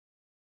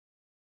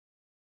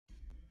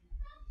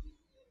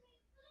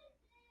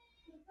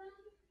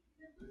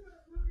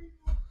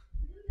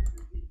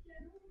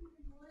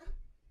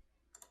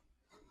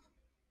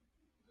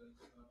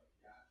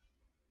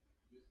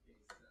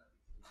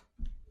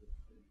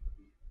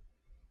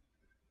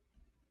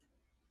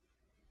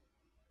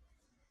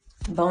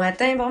Bon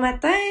matin, bon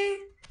matin!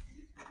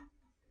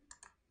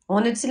 On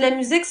a-tu de la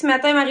musique ce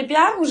matin,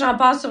 Marie-Pierre, ou j'en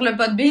passe sur le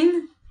Podbean?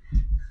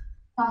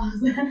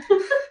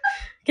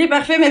 Ok,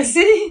 parfait,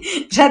 merci.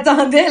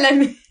 J'attendais la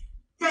musique.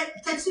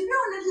 T'as-tu vu,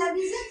 on a de la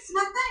musique ce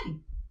matin?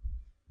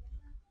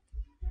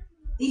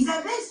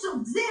 Isabelle sur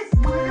 10.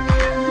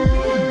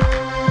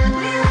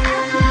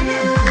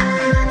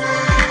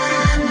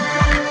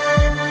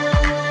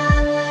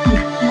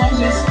 Moi,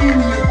 je suis où il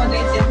n'y a pas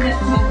d'Internet.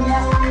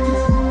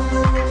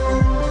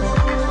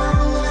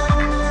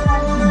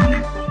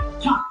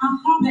 Tu as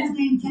encore besoin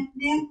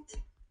d'Internet?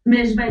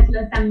 Mais je vais être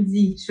là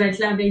samedi. Je vais être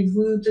là avec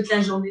vous toute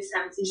la journée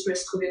samedi. Je me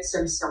suis trouvé une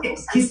solution pour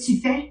ça. Qu'est-ce que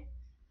tu fais?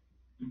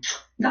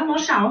 Dans mon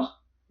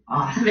char.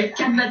 Ah, Avec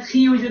 4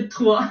 batteries au lieu de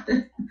 3.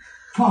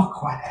 pas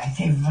quoi,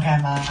 c'est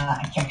vraiment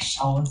quelque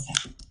chose.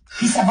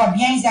 Puis ça va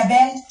bien,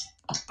 Isabelle?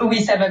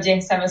 Oui, ça va bien.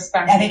 Ça va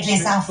super bien. Avec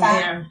les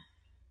enfants?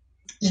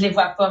 Je les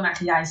vois pas,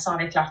 Maria. Ils sont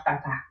avec leur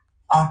papa.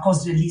 À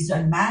cause de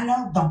l'isolement,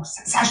 là. Donc,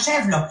 ça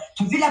achève, là.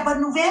 Tu as vu la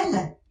bonne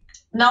nouvelle?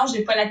 Non,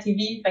 j'ai pas la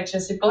TV, fait que je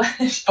sais pas.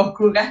 Je suis pas au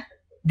courant.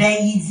 Ben,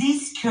 ils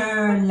disent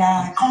que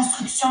la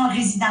construction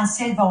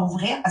résidentielle va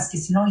ouvrir parce que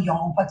sinon, ils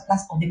n'auront pas de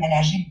place pour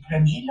déménager le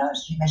premier, là,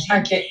 j'imagine.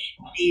 OK.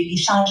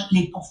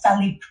 Pour faire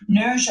les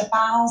pneus, je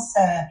pense.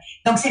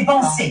 Donc, c'est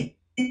bon signe.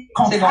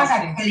 Contraire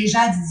à ce que les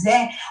gens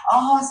disaient,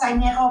 ça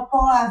n'ira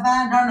pas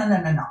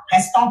avant. Non.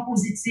 Restons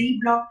positifs,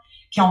 là.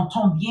 Puis on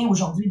tombe bien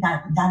aujourd'hui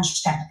dans le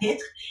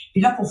chapitre. Puis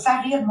là, pour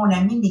faire rire mon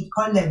amie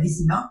Nicole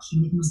Vézina, qui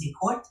nous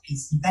écoute, puis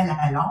Sylvain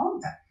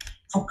Lalonde,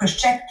 faut que je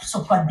check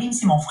sur Podbean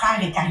si mon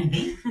frère est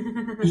arrivé.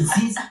 Ils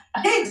disent,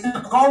 c'est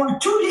drôle,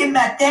 tous les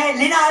matins,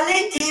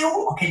 Lénalé, t'es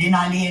où? OK,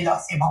 Lénalé est là,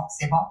 c'est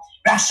bon.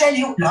 Rachel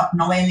est où? Là,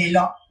 Noël est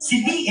là.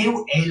 Sylvie est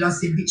où? Elle est là,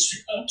 Sylvie.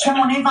 Je fais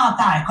mon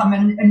inventaire, comme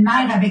une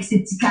mère avec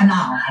ses petits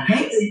canards, OK?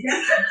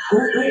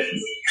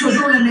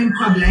 Toujours le même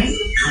problème.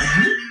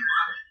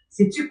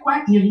 Sais-tu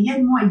quoi? Ils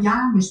riaient de moi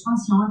hier, mais je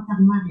pense qu'ils ont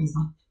entièrement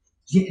raison.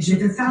 Je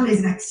vais te faire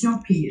les actions,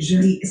 puis je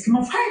ris. Est-ce que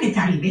mon frère est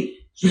arrivé?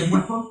 Je le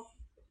vois pas.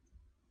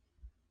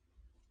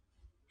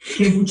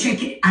 Que vous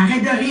checkez.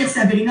 Arrête de rire,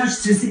 Sabrina.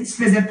 Je sais que tu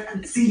faisais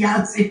partie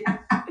hier, tu sais.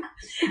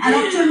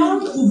 Alors, tout le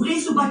monde, ouvrez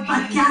sur votre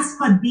podcast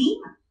Podbean.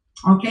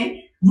 OK?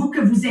 Vous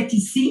que vous êtes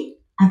ici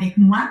avec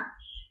moi.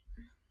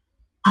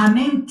 En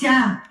même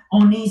temps,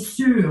 on est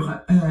sur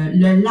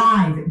le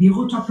live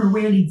Bureau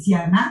Tupperware les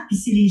Diamants. Puis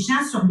c'est les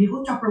gens sur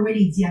Bureau Tupperware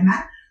les Diamants,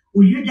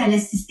 au lieu de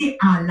l'assister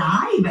en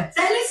live.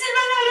 Salut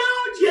Sylvain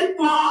Lalonde, je viens de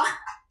voir.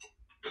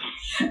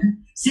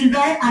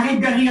 Sylvain,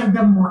 arrête de rire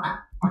de moi.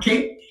 OK?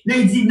 Là,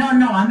 il dit, non,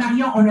 à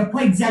Marion, on n'a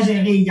pas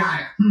exagéré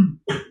hier.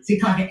 C'est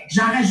correct.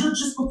 J'en rajoute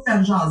juste pour te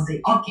faire jaser.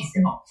 OK,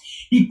 c'est bon.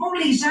 Et pour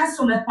les gens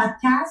sur le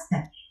podcast,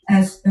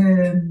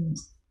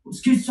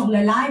 sur le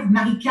live,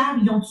 Marie-Pierre,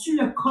 ils ont-tu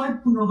le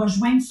code pour nous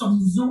rejoindre sur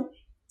Zoom?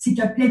 S'il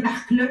te plaît,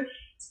 marque-le.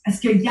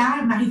 Parce que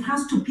hier,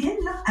 Marie-France Toupine,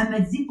 là, elle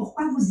m'a dit,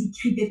 pourquoi vous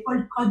écrivez pas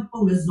le code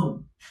pour le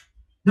Zoom?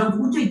 Donc,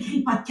 vous t'as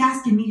écrit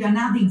podcast et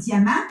millionnaire des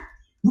diamants,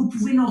 vous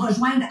pouvez nous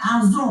rejoindre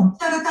en Zoom.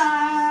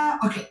 Ta-da-da!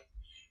 OK.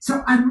 So,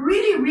 I'm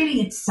really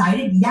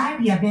excited. Hier,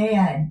 il y avait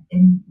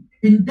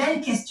une belle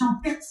question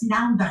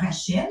pertinente de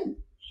Rachel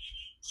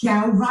qui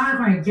a ouvert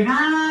un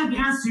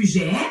grand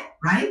sujet,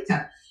 right?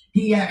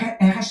 Puis,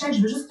 Rachel,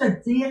 je veux juste te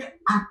dire,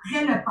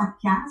 après le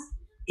podcast,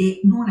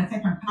 et nous, on a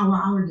fait un Power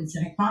Hour de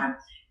directeur,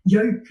 il y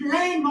a eu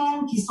plein de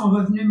monde qui sont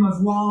revenus me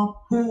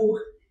voir pour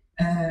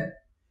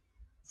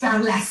faire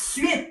la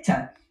suite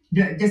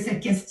de ce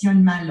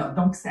questionnement-là.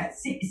 Donc, c'est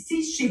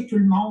chez tout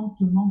le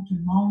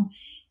monde.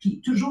 Puis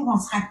toujours, on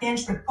se rappelle,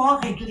 je peux pas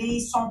régler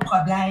son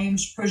problème.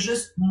 Je peux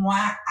juste, moi,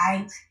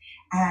 être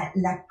à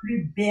la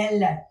plus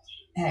belle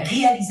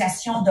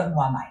réalisation de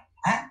moi-même.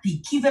 Hein?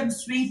 Puis qui veut me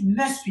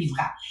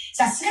suivra.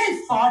 Ça serait le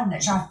fun,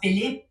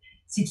 Jean-Philippe,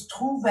 si tu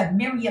trouves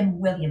Marianne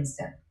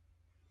Williamson.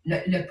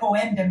 Le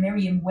poème de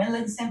Marianne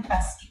Williamson,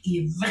 parce qu'il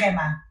est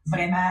vraiment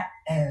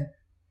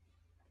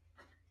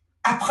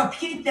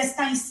approprié de ce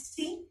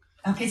temps-ci.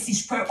 OK, si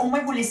je peux au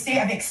moins vous laisser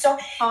avec ça.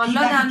 On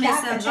l'a dans le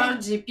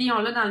Messenger, JP,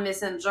 on l'a dans le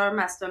Messenger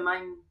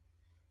Mastermind.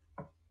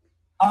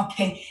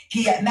 OK.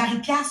 Puis,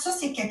 Marie-Pierre, ça,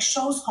 c'est quelque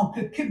chose qu'on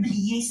peut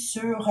publier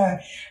sur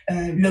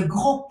le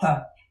groupe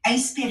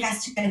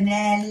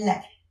inspirationnel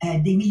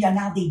des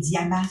millionnaires des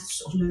diamants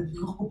sur le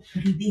groupe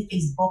privé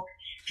Facebook.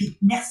 Puis,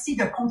 merci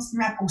de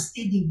continuer à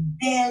poster des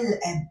belles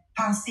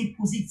pensées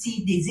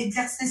positives, des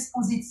exercices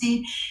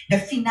positifs, de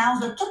finances,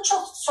 de toutes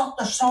sortes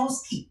de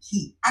choses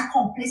qui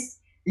accomplissent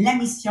la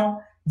mission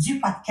du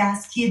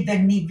podcast qui est de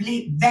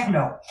niveler vers le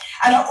haut.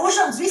 Alors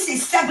aujourd'hui, c'est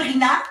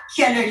Sabrina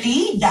qui a le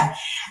lead.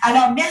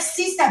 Alors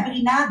merci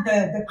Sabrina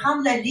de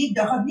prendre le lead,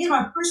 de revenir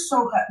un peu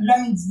sur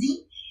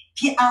lundi,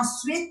 puis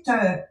ensuite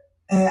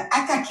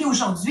attaquer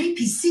aujourd'hui.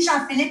 Puis si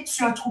Jean-Philippe,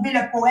 tu as trouvé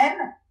le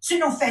poème, tu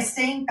nous fais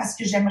signe parce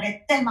que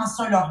j'aimerais tellement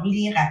ça le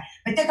relire.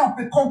 Peut-être on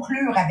peut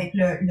conclure avec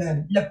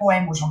le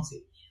poème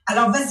aujourd'hui.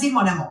 Alors vas-y mon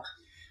amour.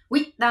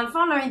 Oui, dans le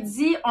fond,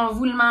 lundi, on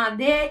vous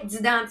demandait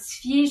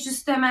d'identifier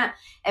justement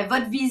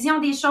votre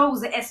vision des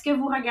choses. Est-ce que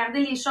vous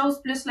regardez les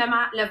choses plus le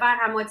verre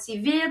à moitié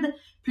vide,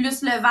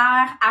 plus le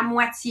verre à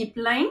moitié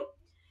plein?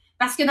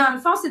 Parce que dans le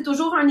fond, c'est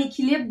toujours un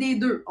équilibre des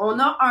deux. On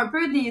a un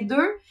peu des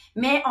deux,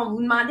 mais on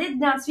vous demandait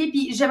d'identifier.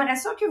 Puis j'aimerais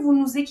ça que vous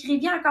nous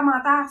écriviez en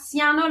commentaire s'il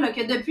y en a là,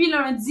 que depuis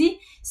lundi,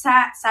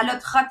 ça l'a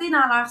trotté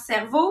dans leur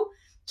cerveau.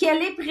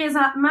 Quel est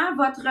présentement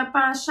votre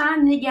penchant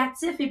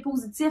négatif et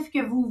positif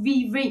que vous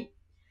vivez?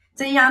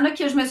 Tu sais, il y en a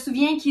que je me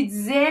souviens qui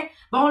disaient,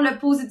 bon, le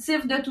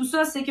positif de tout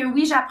ça, c'est que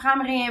oui, j'apprends à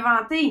me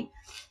réinventer.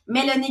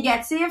 Mais le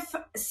négatif,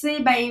 c'est,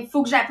 il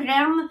faut que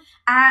j'apprenne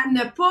à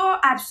ne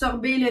pas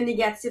absorber le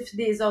négatif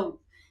des autres.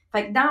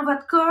 Fait que dans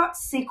votre cas,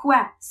 c'est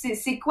quoi?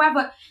 C'est quoi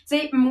votre... Tu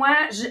sais, moi,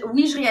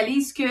 je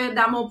réalise que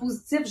dans mon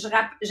positif,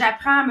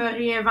 j'apprends à me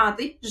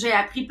réinventer. J'ai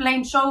appris plein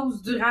de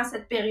choses durant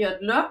cette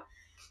période-là.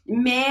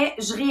 Mais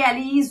je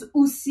réalise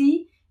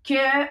aussi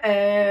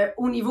que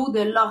au niveau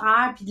de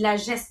l'horaire puis de la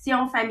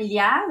gestion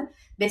familiale,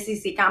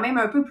 c'est quand même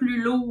un peu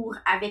plus lourd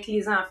avec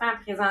les enfants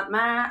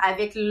présentement,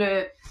 avec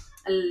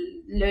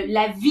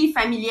la vie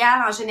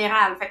familiale en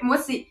général. Fait que moi,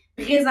 c'est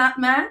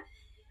présentement,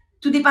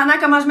 tout dépendant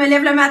comment je me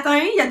lève le matin,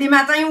 il y a des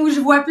matins où je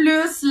vois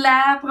plus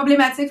la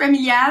problématique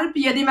familiale,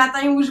 puis il y a des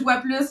matins où je vois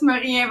plus me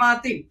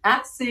réinventer.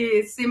 Hein?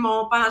 C'est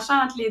mon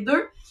penchant entre les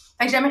deux.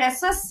 Fait que j'aimerais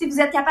ça, si vous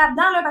êtes capable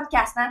dans le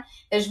podcast, hein,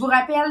 je vous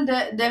rappelle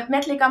de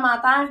mettre les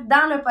commentaires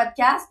dans le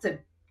podcast,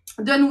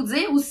 de nous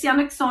dire, ou s'il y en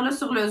a qui sont là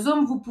sur le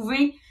Zoom, vous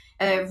pouvez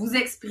vous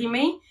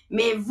exprimer.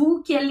 Mais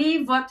vous, quel est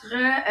votre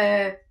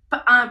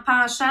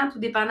penchant, tout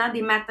dépendant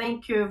des matins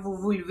que vous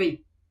vous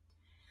levez?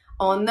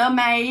 On a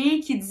Maë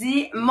qui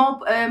dit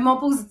mon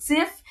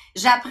positif,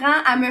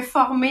 j'apprends à me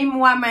former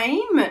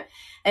moi-même.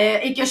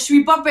 Et que je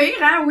suis pas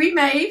pire, hein? Oui,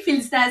 Maë,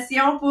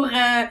 félicitations pour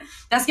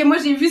parce que moi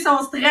j'ai vu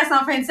son stress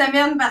en fin de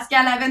semaine parce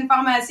qu'elle avait une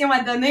formation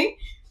à donner.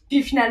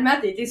 Puis finalement,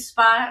 t'as été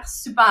super,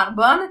 super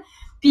bonne.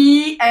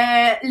 Puis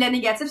le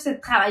négatif, c'est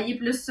de travailler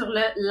plus sur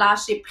le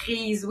lâcher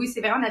prise. Oui,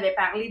 c'est vrai, on avait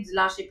parlé du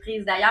lâcher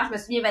prise. D'ailleurs, je me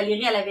souviens,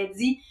 Valérie, elle avait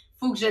dit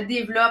faut que je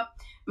développe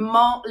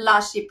mon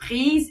lâcher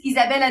prise.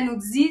 Isabelle, elle nous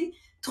dit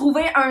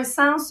trouver un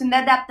sens, une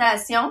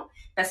adaptation.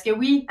 Parce que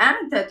oui, hein,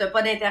 t'as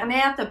pas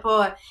d'internet, t'as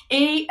pas...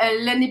 Et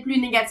le plus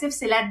négatif,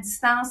 c'est la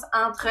distance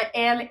entre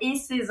elle et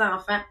ses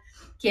enfants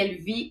qu'elle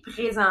vit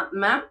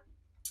présentement.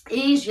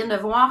 Et je viens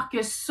de voir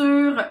que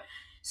sur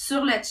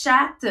le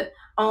chat,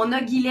 on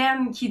a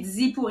Guylaine qui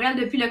dit pour elle,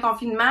 depuis le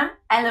confinement,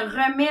 elle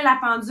remet la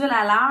pendule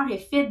à l'heure et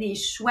fait des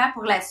choix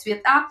pour la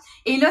suite. Ah,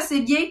 et là,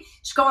 c'est bien,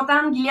 je suis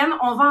contente, Guylaine,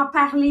 on va en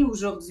parler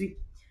aujourd'hui.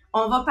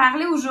 On va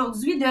parler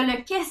aujourd'hui de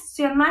le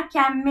questionnement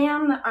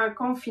qu'amène un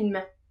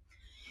confinement.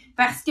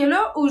 Parce que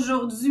là,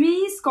 aujourd'hui,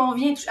 ce qu'on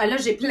vient... là,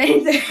 j'ai plein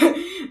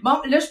de... Bon,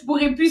 là, je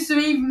pourrais plus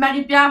suivre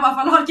Marie-Pierre. Va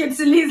falloir qu'elle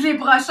utilise les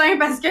prochains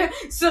parce que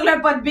sur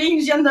le Podbean,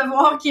 je viens de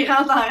voir qu'il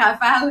rentre en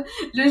rafale.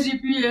 Là,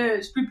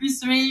 je peux plus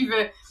suivre.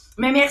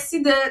 Mais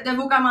merci de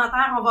vos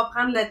commentaires. On va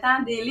prendre le temps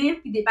de les lire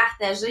puis de les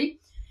partager.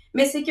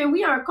 Mais c'est que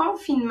oui, un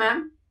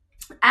confinement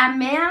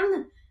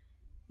amène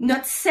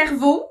notre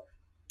cerveau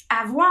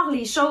à voir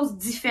les choses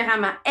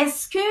différemment.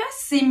 Est-ce que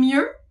c'est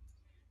mieux?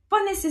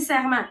 Pas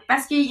nécessairement,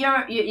 parce qu'il y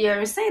a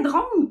un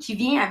syndrome qui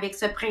vient avec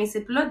ce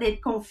principe-là d'être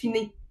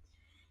confiné.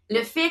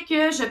 Le fait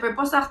que je peux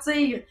pas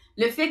sortir,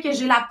 le fait que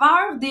j'ai la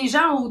peur des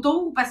gens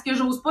autour parce que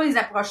j'ose pas les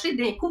approcher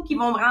d'un coup qui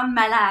vont me rendre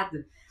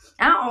malade.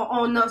 Hein?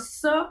 On a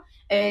ça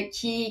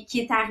qui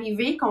est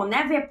arrivé, qu'on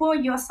n'avait pas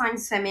il y a 5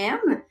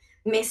 semaines,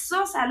 mais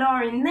ça a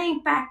un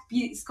impact.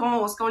 Puis ce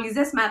qu'on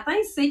lisait ce matin,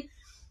 c'est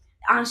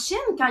en Chine,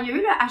 quand il y a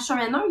eu le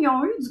H1N1, ils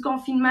ont eu du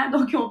confinement.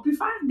 Donc, ils ont pu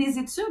faire des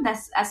études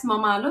à ce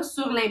moment-là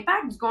sur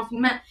l'impact du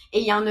confinement.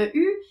 Et il y en a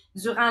eu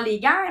durant les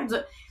guerres.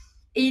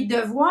 Et de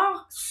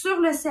voir sur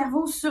le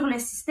cerveau, sur le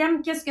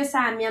système, qu'est-ce que ça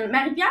amène.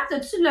 Marie-Pierre,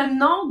 as-tu le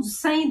nom du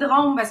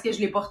syndrome? Parce que je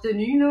l'ai pas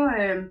retenu,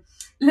 là.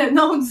 Le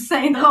nom du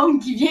syndrome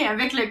qui vient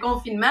avec le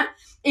confinement.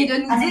 Et de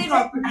nous dire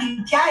un peu...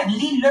 Marie-Pierre,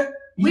 lis-le.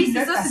 Oui,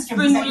 c'est ça, si tu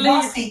peux nous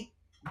lire.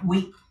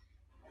 Oui.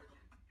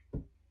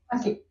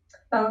 OK.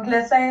 Donc,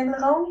 le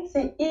syndrome,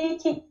 c'est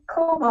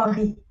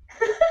Ikikomori.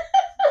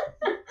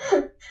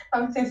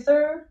 Donc, c'est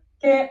sûr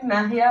que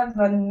Maria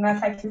va nous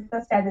massacrer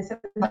ça si elle décide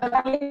de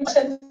parler une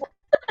prochaine fois.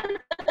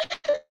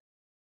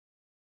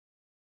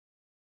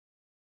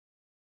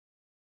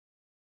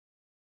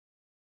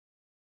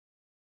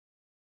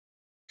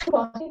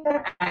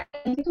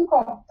 Elle est tout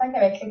contact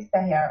avec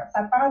l'extérieur.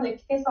 Sa peur de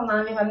quitter son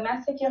environnement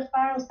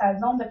sécuritaire ou sa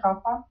zone de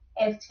confort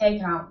est très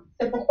grande.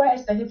 C'est pourquoi elle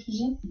se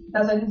réfugie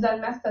dans un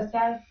isolement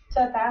social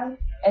total.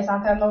 Elle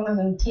s'enferme donc dans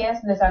une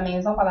pièce de sa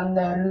maison pendant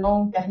une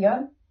longue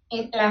période.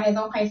 Et la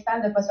raison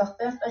principale de ne pas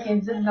sortir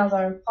réside dans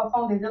un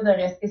profond désir de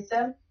rester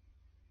seule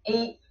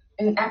et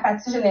une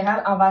apathie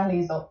générale envers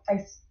les autres. Fait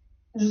que,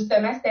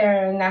 justement, c'était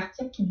un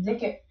article qui disait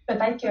que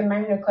peut-être que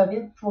même le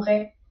COVID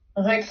pourrait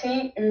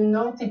recréer une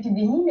autre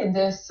épidémie, mais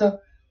de ça,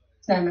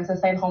 finalement, ce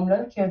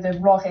syndrome-là, que de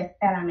vouloir rester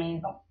à la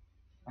maison.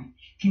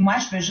 Puis moi,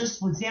 je veux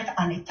juste vous dire,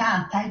 en étant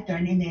en tête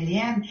d'un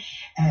MLM,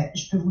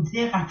 je peux vous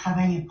dire, en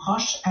travaillant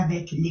proche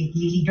avec les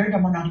leaders de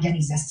mon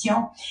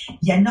organisation,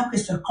 il y en a que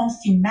ce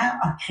confinement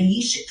a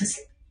créé,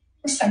 c'est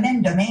une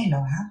semaine demain, là,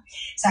 hein,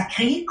 ça a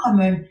créé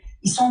comme,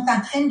 ils sont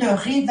en train de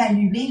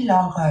réévaluer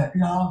leurs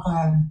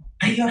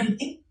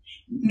priorités.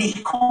 mais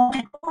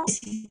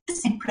c'est tout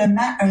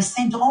simplement un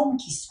syndrome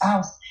qui se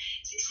passe.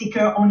 C'est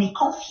qu'on est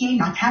confié,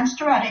 notre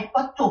hamster arrête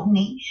pas de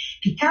tourner,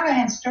 puis quand le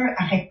hamster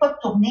arrête pas de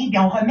tourner,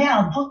 bien on remet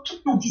en doute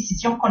toutes nos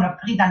décisions qu'on a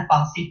prises dans le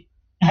passé.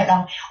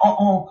 Alors,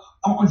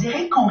 on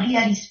dirait qu'on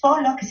réalise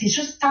pas là que c'est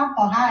juste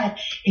temporaire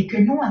et que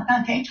nous, en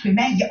tant qu'être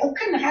humain, il n'y a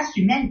aucune race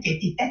humaine qui a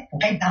été faite pour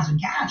être dans une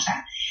cage.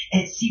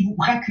 Hein? Si vous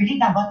reculez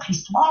dans votre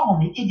histoire, on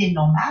était des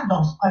nomades,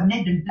 on se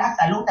promenait d'une place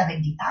à l'autre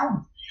avec des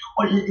tentes.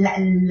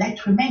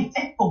 L'être humain est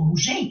fait pour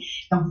bouger.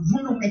 Donc,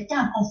 vous nous mettez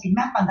en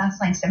confinement pendant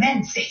 5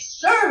 semaines, c'est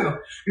sûr,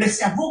 le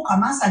cerveau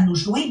commence à nous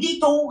jouer des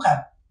tours.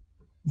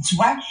 Tu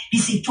vois? Puis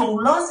ces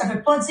tours-là, ça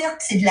veut pas dire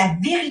que c'est de la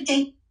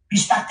vérité. Puis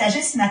je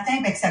partageais ce matin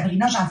avec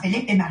Sabrina,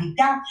 Jean-Philippe et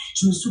Marie-Pierre.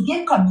 Je me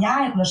souviens comme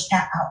hier, là,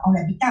 on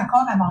habitait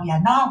encore à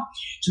Montréal-Nord.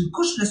 Je me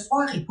couche le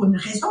soir et pour une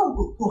raison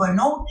ou pour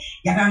une autre,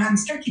 il y avait un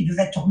hamster qui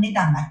devait tourner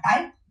dans ma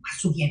tête. Je me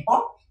souviens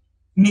pas.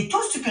 Mais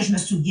tout ce que je me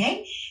souviens,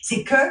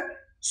 c'est que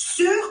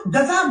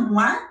devant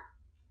moi,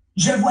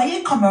 je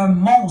voyais comme un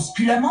monstre.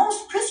 Puis le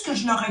monstre, plus que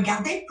je le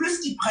regardais, plus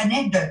qu'il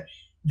prenait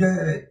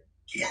de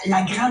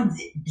la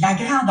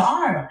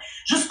grandeur,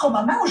 jusqu'au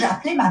moment où j'ai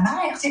appelé ma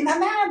mère. C'est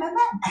maman,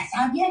 elle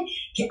s'en vient.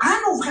 Puis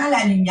en ouvrant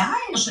la lumière,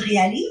 je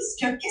réalise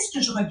que qu'est-ce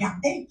que je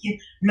regardais, que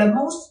le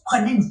monstre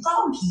prenait une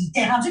forme, puis il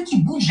était rendu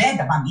qu'il bougeait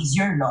devant mes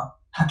yeux, là.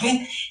 OK?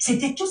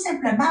 C'était tout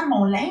simplement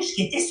mon linge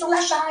qui était sur la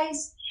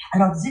chaise.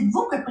 Alors,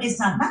 dites-vous que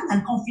présentement, dans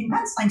le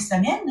confinement de 5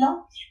 semaines,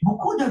 là,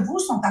 beaucoup de vous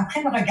sont en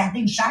train de regarder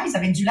une chaise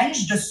avec du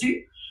linge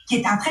dessus qui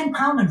est en train de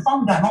prendre une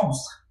forme de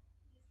monstre.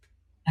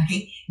 OK?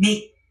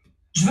 Mais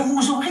je veux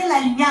vous ouvrir la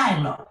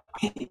lumière, là.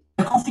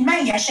 Le confinement,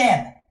 il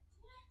achève.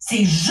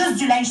 C'est juste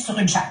du linge sur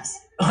une chaise.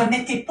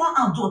 Remettez pas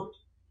en doute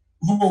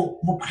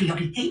vos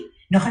priorités.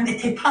 Ne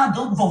remettez pas en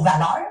doute vos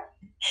valeurs.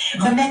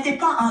 Remettez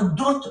pas en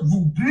doute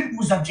vos buts,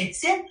 vos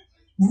objectifs.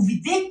 Vous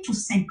vivez tout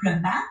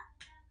simplement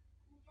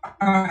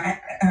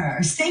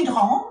un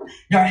syndrome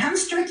d'un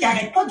hamster qui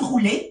n'arrête pas de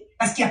rouler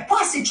parce qu'il n'y a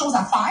pas assez de choses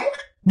à faire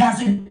dans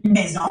une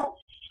maison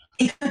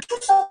et que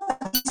tout ça...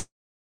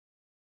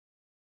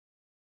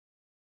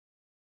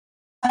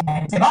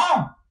 C'est bon?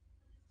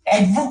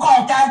 Êtes-vous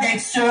content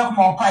d'être sur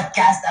mon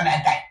podcast ce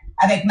matin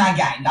avec ma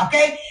gang, OK?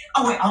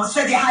 Ah oui, on se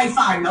fait des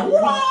high-fives, là.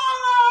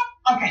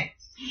 Wow! OK.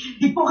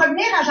 Puis pour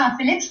revenir à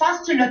Jean-Philippe, je pense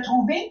que tu l'as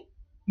trouvé.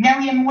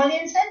 Marianne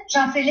Williamson,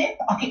 Jean-Philippe?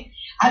 OK.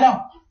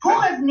 Alors, pour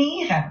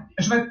revenir,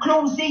 je vais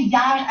closer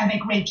hier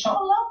avec Rachel,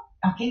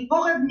 là. OK?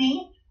 Pour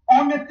revenir,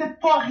 on ne peut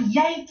pas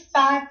rien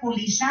faire pour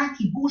les gens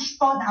qui bougent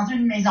pas dans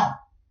une maison.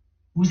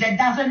 Vous êtes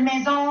dans une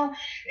maison,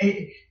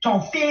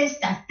 ton fils,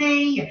 ta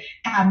fille,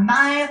 ta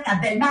mère, ta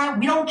belle-mère,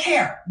 we don't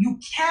care. You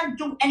can't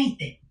do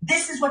anything.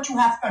 This is what you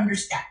have to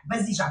understand.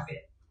 Vas-y,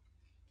 Jean-Philippe.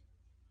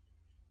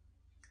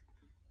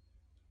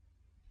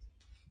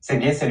 C'est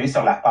bien celui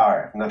sur la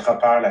peur, notre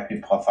peur la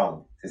plus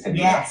profonde. C'est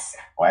celui-là. Yes.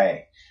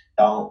 Ouais.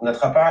 Donc,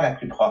 notre peur la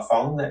plus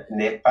profonde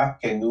n'est pas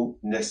que nous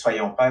ne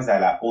soyons pas à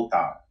la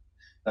hauteur.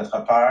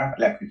 Notre peur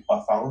la plus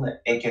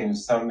profonde est que nous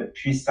sommes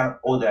puissants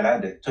au-delà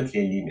de toutes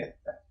les limites.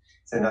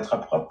 C'est notre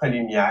propre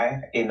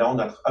lumière et non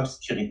notre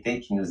obscurité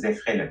qui nous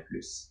effraie le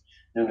plus.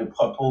 Nous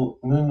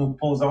nous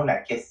posons la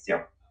question,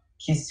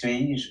 qui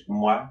suis-je,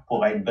 moi,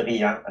 pour être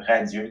brillant,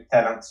 radieux,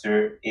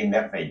 talentueux et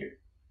merveilleux?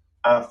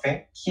 En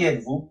fait, qui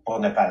êtes-vous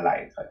pour ne pas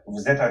l'être?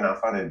 Vous êtes un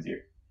enfant de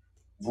Dieu.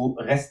 Vous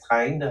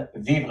restreindre,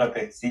 vivre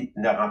petit,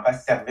 ne rend pas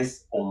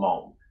service au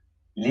monde.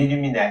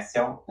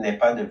 L'illumination n'est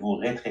pas de vous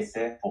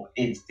rétrécir pour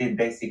éviter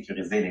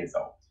d'insécuriser les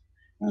autres.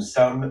 Nous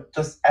sommes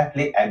tous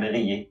appelés à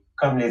briller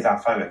comme les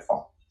enfants le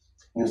font.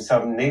 Nous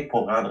sommes nés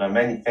pour rendre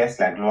manifeste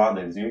la gloire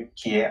de Dieu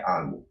qui est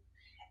en nous.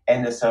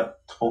 Elle ne se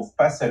trouve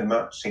pas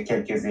seulement chez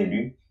quelques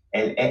élus,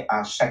 elle est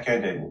en chacun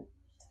de nous.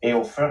 Et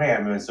au fur et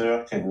à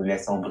mesure que nous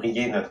laissons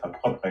briller notre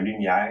propre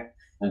lumière,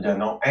 nous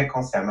donnons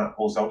inconsciemment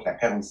aux autres la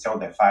permission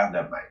de faire de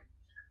même.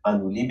 En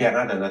nous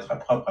libérant de notre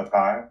propre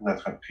peur,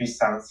 notre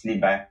puissance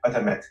libère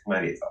automatiquement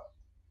les autres.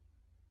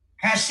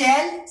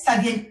 Rachel, ça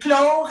vient de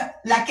clore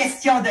la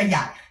question de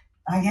hier.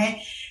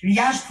 Okay?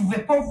 Hier, je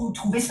pouvais pas vous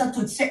trouver ça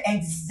tout de suite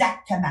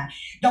exactement.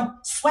 Donc,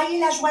 soyez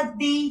la joie de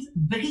vivre,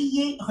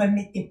 brillez,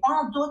 remettez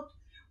pas en doute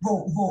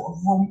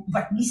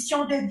votre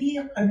mission de vie,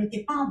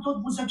 remettez pas en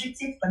doute vos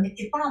objectifs,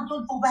 remettez pas en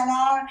doute vos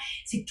valeurs.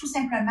 C'est tout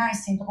simplement un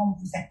syndrome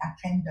que vous êtes en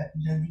train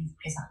de vivre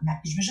présentement.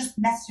 Puis je veux juste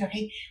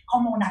m'assurer,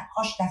 comme on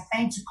approche la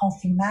fin du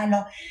confinement,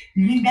 là,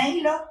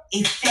 l'humain, là,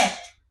 est fait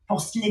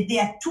pour se lever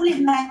à tous les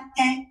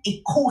matins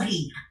et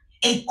courir.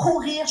 Et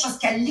courir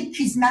jusqu'à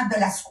l'épuisement de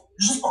la soirée.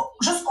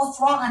 Jusqu'au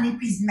soir en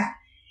épuisement.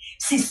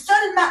 C'est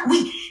seulement,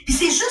 oui, puis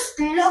c'est juste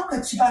là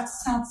que tu vas te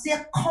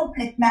sentir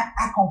complètement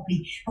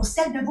accompli. Pour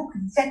celles de vous qui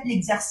faites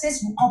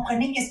l'exercice, vous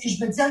comprenez qu'est-ce que je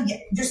veux dire.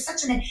 There's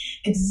such an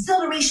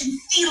exhilaration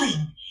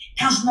feeling.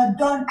 quand je me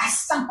donne à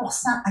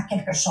 100% à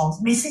quelque chose.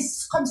 Mais c'est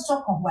comme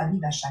ça qu'on doit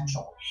vivre à chaque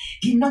jour.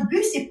 Puis notre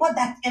but, c'est pas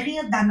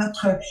d'atterrir dans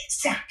notre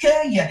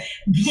cercueil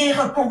bien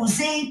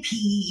reposé,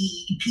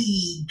 puis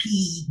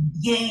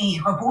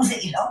bien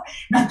reposé là.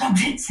 Notre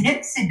objectif,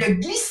 c'est de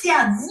glisser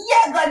en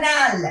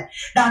diagonale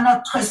dans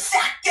notre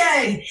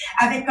cercueil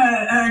avec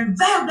un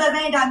verre de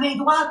vin dans la main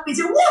droite, puis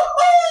dire « Wouhou!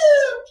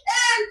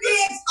 Quelle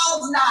vie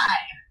extraordinaire! »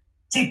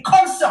 C'est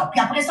comme ça. Puis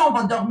après ça, on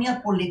va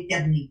dormir pour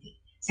l'éternité.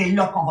 C'est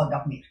là qu'on va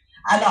dormir.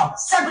 Alors,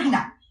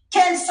 Sabrina,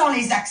 quelles sont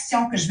les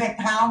actions que je vais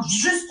prendre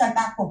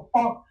justement pour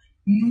pas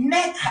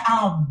mettre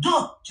en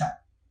doute?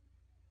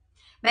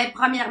 Ben,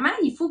 premièrement,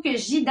 il faut que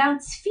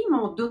j'identifie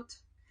mon doute.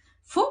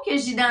 Faut que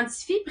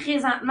j'identifie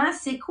présentement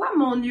c'est quoi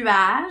mon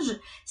nuage,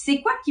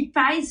 c'est quoi qui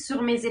pèse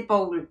sur mes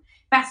épaules.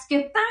 Parce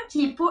que tant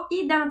qu'il n'est pas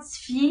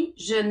identifié,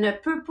 je ne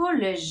peux pas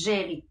le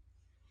gérer.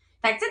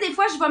 Fait que, tu sais, des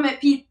fois, je vais me...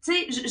 Puis, tu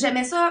sais,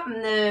 j'aimais ça,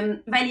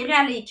 Valérie,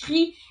 elle a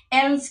écrit,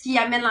 elle, ce qui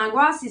amène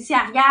l'angoisse, c'est si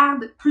elle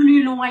regarde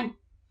plus loin.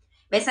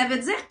 Ben, ça veut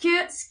dire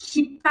que ce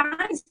qui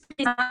pèse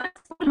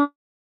présentement,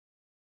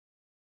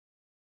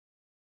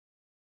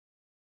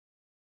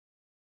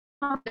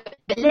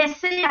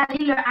 laisser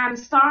aller le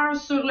hamster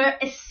sur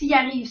le s'il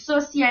arrive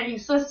ça, s'il arrive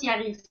ça, s'il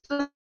arrive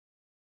ça.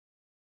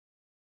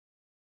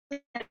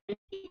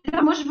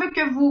 Là, moi, je veux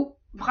que vous,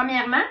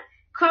 premièrement,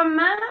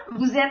 comment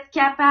vous êtes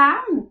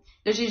capable,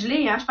 là j'ai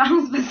gelé, hein, je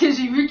pense, parce que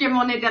j'ai vu que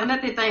mon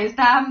Internet est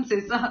instable,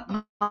 c'est ça.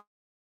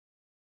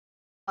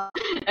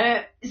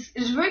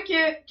 Je veux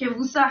que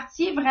vous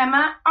sortiez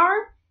vraiment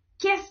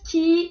qu'est-ce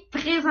qui,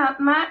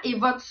 présentement, est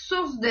votre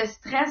source de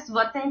stress,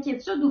 votre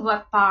inquiétude ou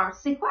votre peur?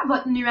 C'est quoi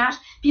votre nuage?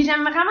 Puis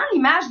j'aime vraiment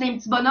l'image d'un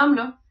petit bonhomme,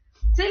 là.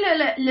 Tu sais,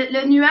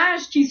 le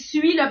nuage qui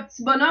suit le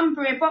petit bonhomme,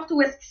 peu importe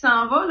où est-ce qu'il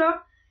s'en va,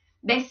 là.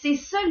 Ben, c'est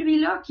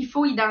celui-là qu'il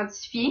faut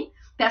identifier,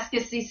 parce que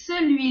c'est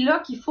celui-là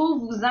qu'il faut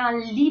vous en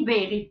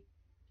libérer.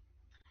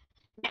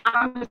 Mais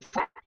en même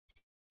temps,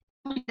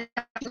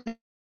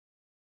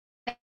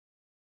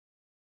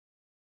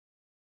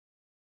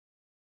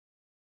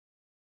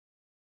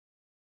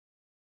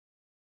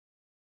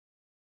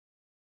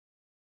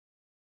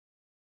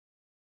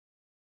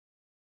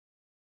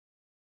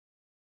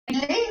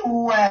 Gelé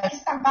ou qu'est-ce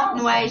que t'en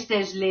penses? ouais,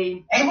 j'étais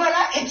gelée. Et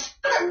voilà, et tu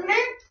peux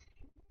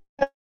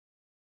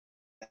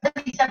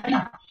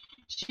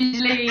Je suis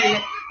gelée.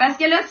 Parce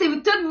que là, c'est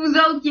toutes vous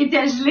autres qui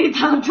étaient gelés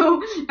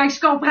tantôt. Fait que je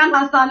comprends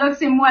dans ce temps-là que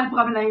c'est moi le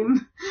problème.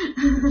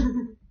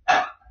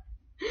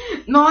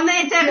 Mon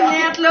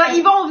Internet, là,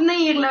 ils vont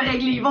venir le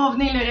régler. Ils vont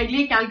venir le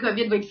régler quand le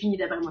COVID va être fini,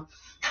 d'après moi.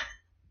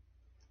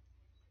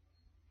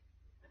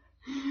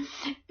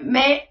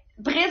 Mais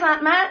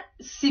présentement,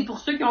 c'est pour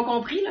ceux qui ont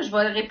compris, là, je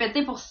vais le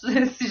répéter pour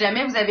si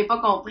jamais vous n'avez pas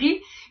compris,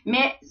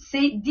 mais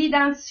c'est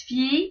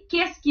d'identifier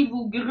qu'est-ce qui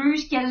vous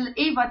gruge, quelle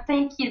est votre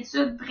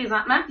inquiétude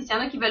présentement, puis s'il y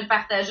en a qui veulent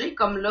partager,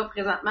 comme là,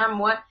 présentement,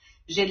 moi,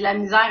 j'ai de la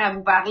misère à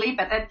vous parler,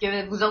 peut-être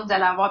que vous autres, vous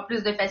allez avoir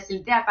plus de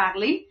facilité à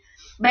parler.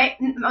 Ben,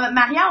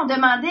 Maria, on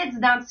demandait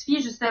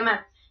d'identifier justement.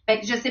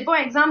 Fait que je sais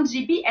pas, exemple,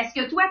 JP, est-ce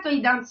que toi, tu as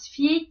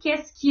identifié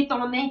qu'est-ce qui est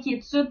ton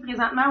inquiétude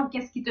présentement ou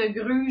qu'est-ce qui te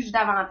gruge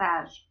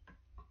davantage?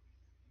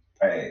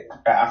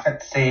 En fait,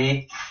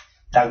 c'est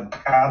dans le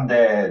cadre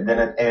de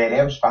notre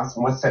MLM, je pense,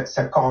 moi,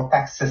 ce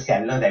contact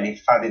social-là, d'aller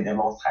faire des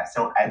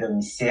démonstrations à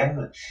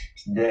domicile,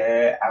 puis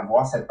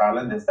d'avoir cette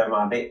peur-là de se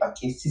demander, OK,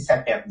 si ça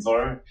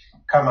perdure,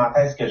 comment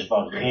est-ce que je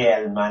vais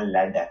réellement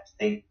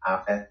l'adapter, en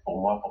fait, pour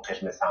moi, pour que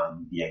je me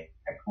sente bien?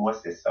 Fait que moi,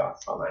 c'est ça, en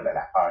ce moment-là,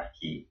 la peur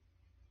qui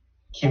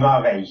m'a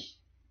envahi.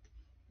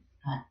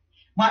 Ouais.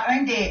 Moi,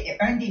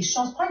 un des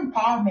choses, pas une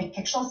peur, mais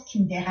quelque chose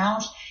qui me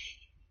dérange,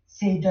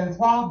 c'est de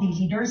voir des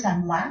leaders à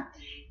moi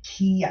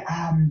qui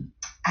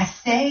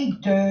essayent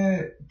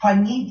de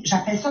pogner,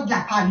 j'appelle ça de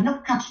la paille. You know,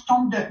 quand tu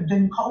tombes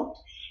d'une côte,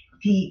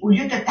 puis au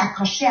lieu de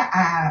t'accrocher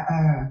à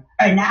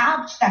un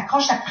arbre, tu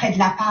t'accroches après de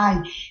la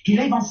paille. Puis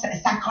là, ils vont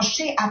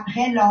s'accrocher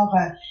après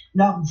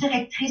leur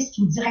directrice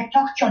ou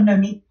directeur qu'ils ont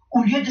nommé,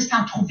 au lieu de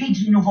s'en trouver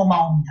du nouveau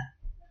monde.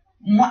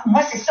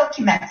 Moi, c'est ça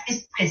qui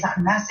m'attriste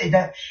présentement, c'est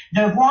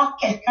de voir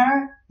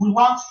quelqu'un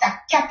vouloir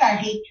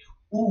s'accaparer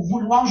ou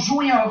vouloir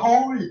jouer un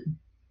rôle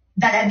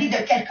dans la vie de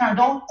quelqu'un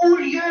d'autre au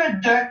lieu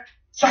de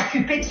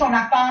s'occuper de son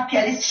affaire puis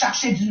aller se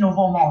chercher du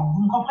nouveau monde.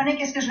 Vous me comprenez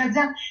qu'est-ce que je veux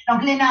dire?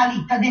 Donc, Lénali,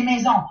 t'as des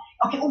maisons.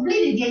 OK, oublie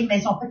les vieilles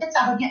maisons. Peut-être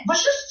ça revient. Va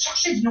juste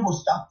chercher du nouveau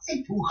stock.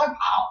 C'est tout.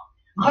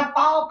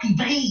 Repars puis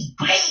brille,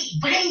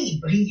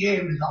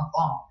 brillez, mes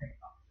enfants.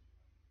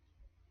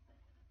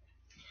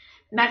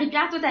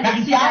 Marie-Pierre, toi,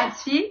 t'avais-tu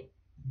identifié?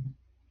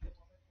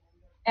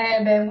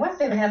 Ben, moi,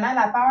 c'est vraiment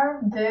la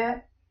peur de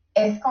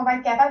est-ce qu'on va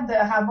être capable de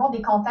avoir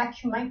des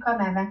contacts humains comme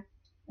avant?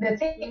 De, tu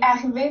sais,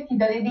 arriver puis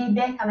donner des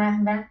becs en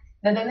arrivant,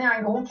 de donner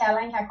un gros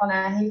câlin quand on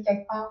arrive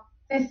quelque part.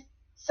 Tu sais,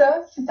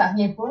 ça, si ça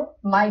revient pas,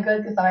 my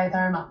God, que ça va être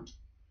un manque.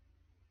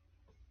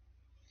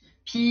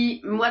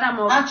 Puis, moi, dans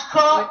mon... En tout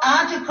cas,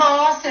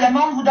 si le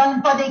monde vous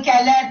donne pas des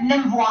câlins, venez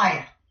me voir.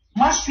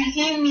 Moi, je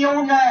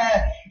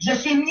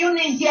suis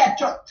immunisée à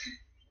tout.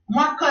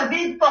 Moi,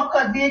 COVID, pas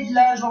COVID,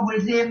 là, je vais vous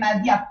le dire, ma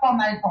vie a pas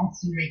mal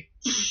continué.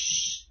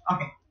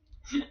 OK.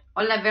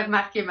 On l'avait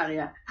remarqué,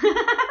 Maria.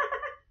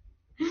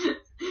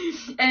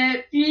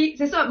 Puis,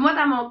 c'est ça. Moi,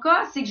 dans mon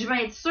cas, c'est que je veux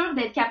être sûre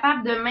d'être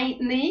capable de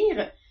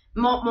maintenir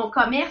mon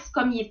commerce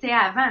comme il était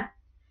avant.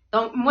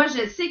 Donc, moi,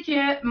 je sais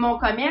que mon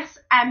commerce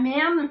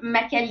amène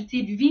ma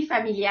qualité de vie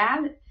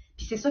familiale,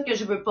 puis c'est ça que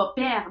je veux pas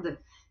perdre.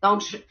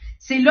 Donc,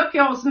 c'est là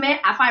qu'on se met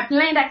à faire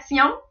plein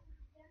d'actions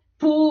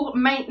pour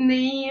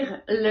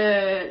maintenir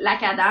la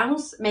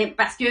cadence, mais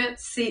parce que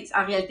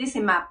en réalité, c'est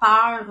ma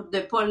peur de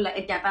pas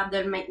être capable de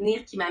le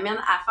maintenir qui m'amène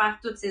à faire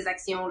toutes ces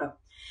actions-là.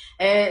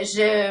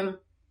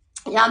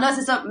 Il y en a,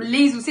 c'est ça.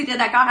 Lise aussi était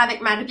d'accord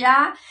avec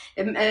Marie-Pierre.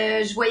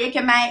 Je voyais que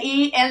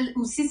Maë, elle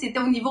aussi, c'était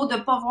au niveau de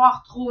pas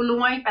voir trop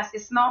loin parce que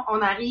sinon,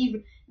 on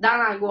arrive dans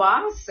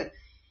l'angoisse.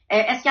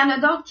 Est-ce qu'il y en a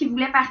d'autres qui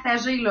voulaient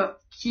partager, là,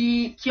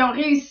 qui ont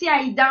réussi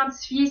à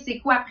identifier c'est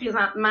quoi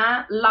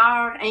présentement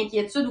leur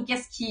inquiétude ou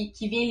qu'est-ce qui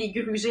vient les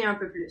gruger un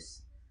peu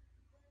plus?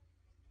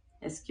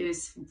 Est-ce que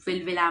vous pouvez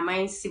lever la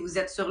main si vous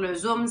êtes sur le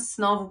Zoom?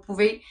 Sinon, vous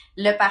pouvez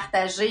le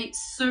partager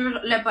sur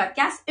le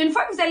podcast. Une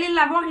fois que vous allez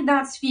l'avoir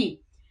identifié,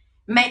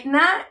 maintenant,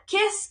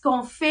 qu'est-ce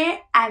qu'on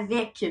fait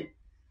avec?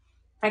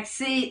 Fait que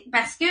c'est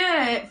parce que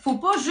faut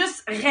pas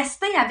juste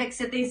rester avec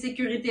cette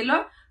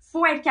insécurité-là,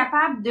 faut être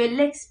capable de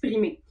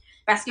l'exprimer.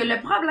 Parce que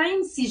le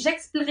problème, si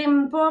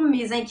j'exprime pas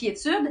mes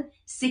inquiétudes,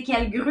 c'est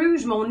qu'elle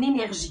gruge mon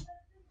énergie.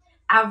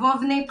 Elle va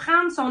venir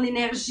prendre son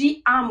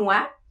énergie en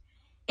moi.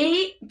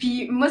 Et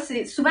puis moi,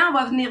 c'est souvent on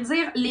va venir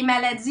dire les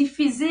maladies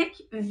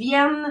physiques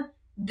viennent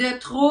de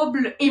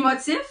troubles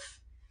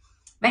émotifs.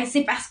 Ben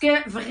c'est parce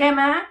que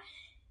vraiment,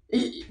 tu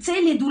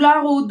sais, les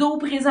douleurs au dos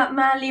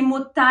présentement, les maux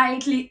de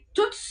tête,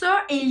 tout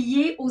ça est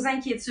lié aux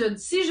inquiétudes.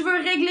 Si je veux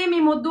régler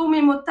mes maux de dos,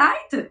 mes maux de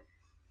tête,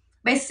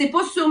 ben c'est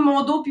pas sur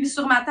mon dos puis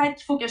sur ma tête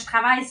qu'il faut que je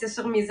travaille, c'est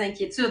sur mes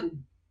inquiétudes.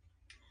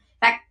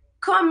 Fait que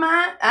comment,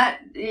 là,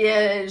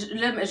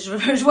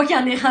 je vois qu'il y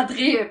en est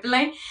rentré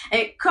plein,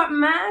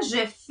 comment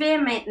je fais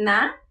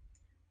maintenant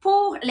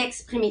pour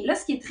l'exprimer? Là,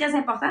 ce qui est très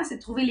important, c'est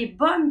de trouver les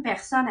bonnes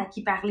personnes à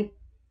qui parler.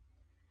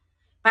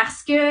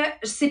 Parce que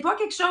c'est pas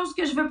quelque chose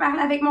que je veux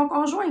parler avec mon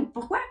conjoint.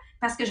 Pourquoi?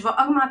 Parce que je vais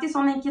augmenter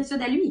son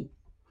inquiétude à lui.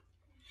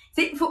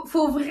 Tu sais,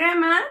 faut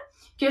vraiment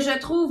que je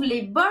trouve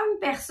les bonnes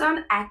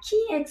personnes à qui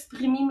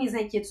exprimer mes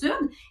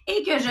inquiétudes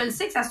et que je le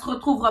sais que ça se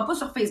retrouvera pas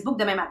sur Facebook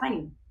demain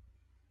matin.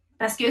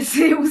 Parce que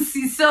c'est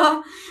aussi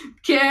ça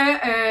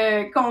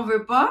qu'on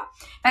veut pas.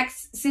 Fait que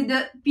c'est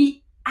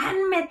puis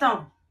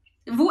admettons,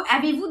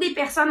 avez-vous des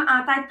personnes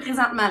en tête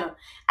présentement là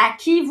à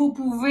qui vous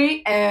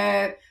pouvez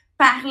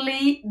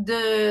parler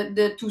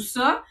de tout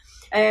ça?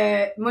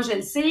 Moi je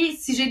le sais,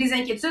 si j'ai des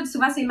inquiétudes,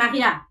 souvent c'est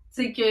Maria,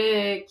 tu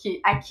sais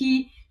à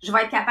qui je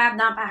vais être capable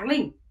d'en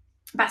parler.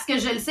 Parce que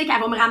je le sais qu'elle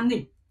va me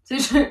ramener.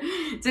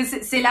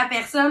 C'est la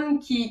personne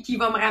qui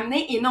va me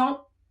ramener et non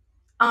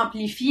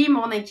amplifier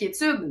mon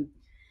inquiétude.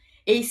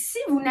 Et si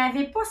vous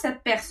n'avez pas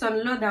cette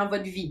personne-là dans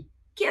votre vie,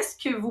 qu'est-ce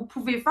que vous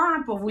pouvez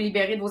faire pour vous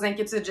libérer de vos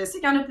inquiétudes? Je sais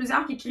qu'il y en a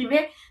plusieurs qui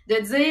écrivaient de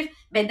dire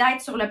d'être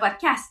sur le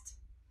podcast,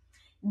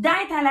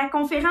 d'être à la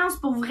conférence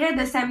pour vrai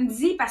de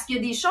samedi parce qu'il y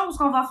a des choses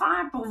qu'on va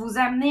faire pour vous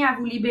amener à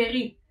vous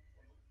libérer.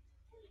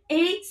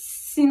 Et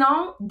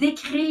sinon,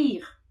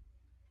 d'écrire.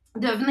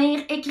 De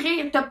venir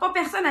écrire. T'as pas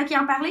personne à qui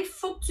en parler,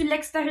 faut que tu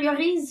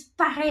l'extériorises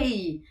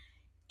pareil.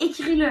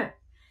 Écris-le.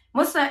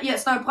 Moi,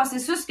 c'est un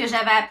processus que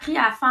j'avais appris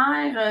à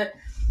faire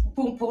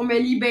pour me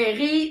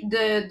libérer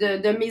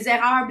de mes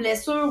erreurs,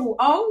 blessures ou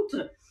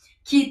autres,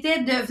 qui était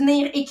de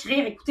venir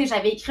écrire. Écoutez,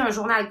 j'avais écrit un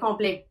journal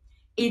complet.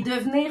 Et de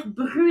venir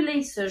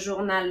brûler ce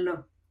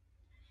journal-là.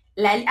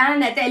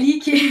 Nathalie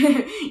qui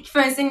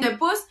fait un signe de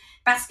pouce,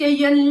 parce qu'il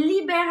y a une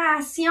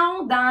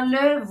libération dans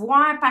le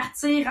voir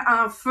partir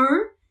en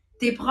feu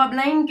tes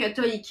problèmes que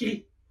tu as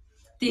écrits,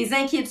 tes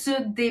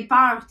inquiétudes, tes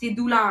peurs, tes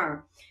douleurs.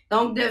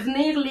 Donc, de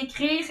venir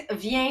l'écrire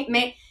vient,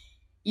 mais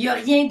il n'y a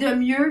rien de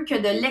mieux que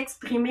de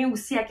l'exprimer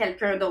aussi à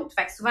quelqu'un d'autre.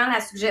 Fait que souvent,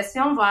 la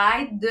suggestion va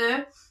être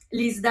de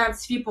les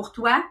identifier pour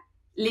toi,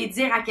 les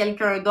dire à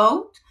quelqu'un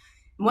d'autre.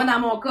 Moi,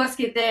 dans mon cas,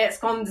 ce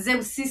qu'on me disait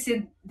aussi, c'est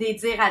de les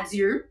dire à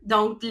Dieu.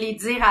 Donc, les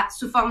dire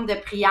sous forme de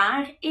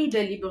prière et de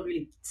les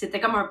brûler. C'était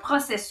comme un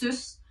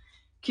processus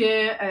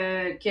que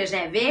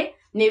j'avais.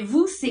 Mais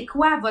vous, c'est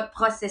quoi votre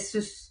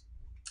processus?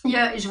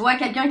 Je vois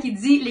quelqu'un qui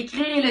dit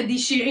l'écrire et le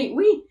déchirer.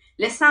 Oui,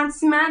 le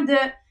sentiment de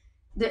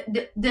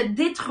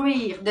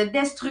détruire, de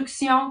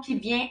destruction qui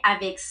vient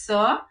avec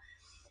ça.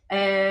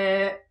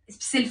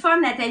 C'est le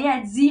fun, Nathalie a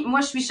dit, moi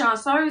je suis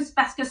chanceuse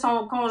parce que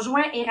son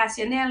conjoint est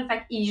rationnel,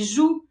 fait qu'il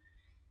joue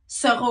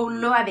ce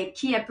rôle-là avec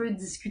qui elle peut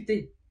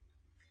discuter.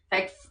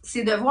 Fait que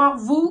c'est de voir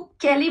vous,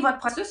 quel est votre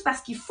processus parce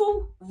qu'il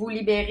faut vous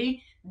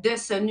libérer de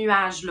ce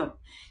nuage-là.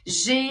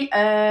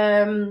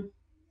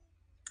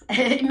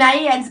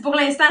 Maë a dit pour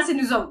l'instant c'est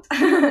nous autres.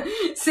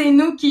 C'est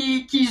nous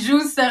qui jouons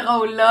ce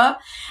rôle-là.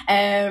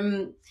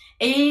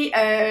 Il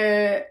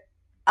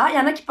y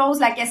en a qui posent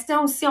la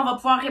question aussi, on va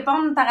pouvoir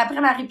répondre par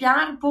après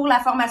Marie-Pierre pour la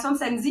formation de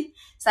samedi,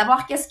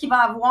 savoir qu'est-ce qu'il va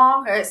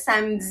avoir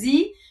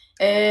samedi.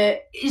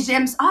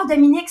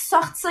 Dominique,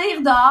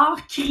 sortir dehors,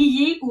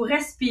 crier ou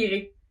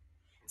respirer.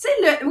 Tu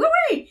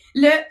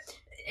sais,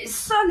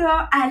 ça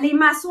là, aller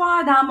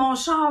m'asseoir dans mon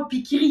char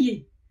puis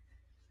crier.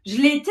 Je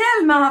l'ai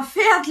tellement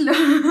faite, là.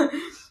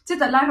 Tu sais,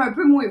 t'as l'air un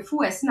peu moins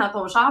fou assis dans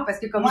ton char parce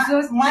que comme moi,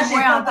 ça, moi, j'ai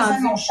pas besoin entendu.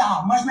 de mon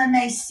char. Moi, je me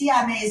mets ici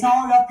à la maison,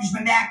 là, puis je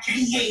me mets à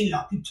crier,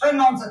 là. Puis tout le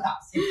monde se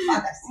tasse. C'est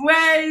fantastique.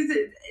 Ouais,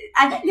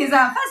 avec les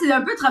enfants, c'est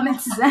un peu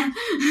traumatisant.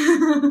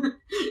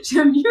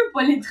 J'aime mieux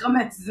pas les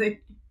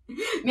traumatiser.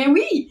 Mais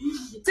oui,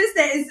 tu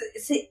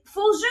sais,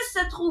 faut juste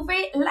se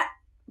trouver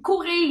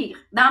courir.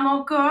 Dans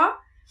mon cas,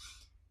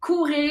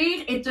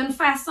 courir est une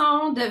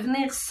façon de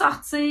venir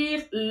sortir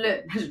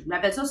je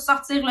m'appelle ça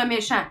sortir le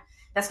méchant.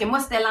 Parce que moi,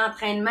 c'était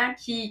l'entraînement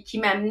qui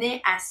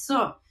m'amenait à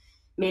ça.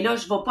 Mais là,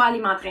 je vais pas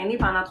aller m'entraîner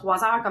pendant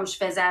 3 heures comme je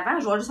faisais avant.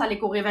 Je vais juste aller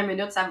courir 20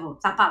 minutes, ça va.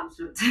 Ça passe,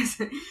 là.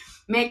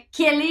 Mais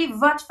quelle est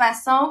votre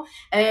façon?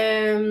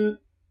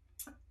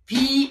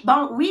 Puis,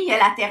 bon, oui, il y a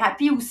la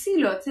thérapie aussi,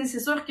 là. Tu sais,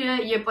 c'est sûr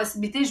qu'il y a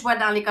possibilité, je vois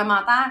dans les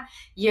commentaires,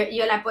 il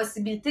y a la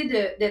possibilité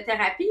de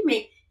thérapie,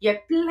 mais il y a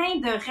plein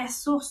de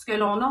ressources que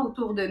l'on a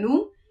autour de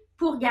nous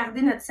pour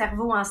garder notre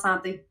cerveau en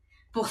santé.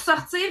 Pour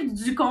sortir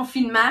du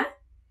confinement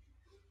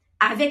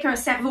avec un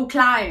cerveau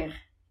clair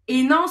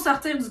et non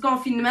sortir du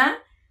confinement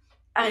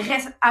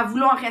à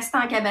vouloir rester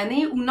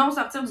encabané ou non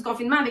sortir du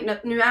confinement avec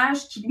notre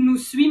nuage qui nous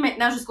suit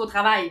maintenant jusqu'au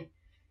travail.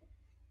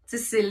 Tu sais,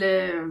 c'est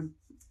le...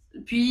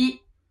 Puis,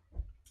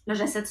 là,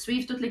 j'essaie de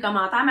suivre tous les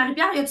commentaires.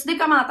 Marie-Pierre, y a-tu des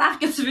commentaires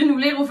que tu veux nous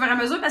lire au fur et à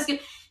mesure? Parce que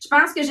je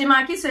pense que j'ai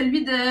manqué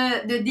celui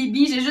de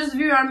Déby. J'ai juste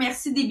vu un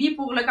merci Déby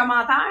pour le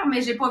commentaire,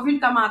 mais j'ai pas vu le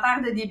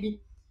commentaire de Déby.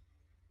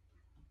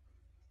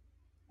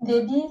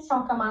 Déby,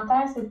 son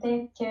commentaire,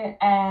 c'était que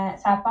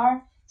sa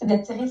peur, c'est de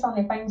tirer son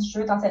épingle du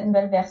jeu dans cette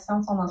nouvelle version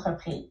de son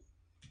entreprise.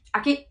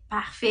 OK,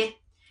 parfait.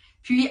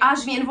 Puis,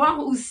 je viens de voir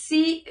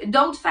aussi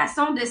d'autres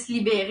façons de se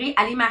libérer.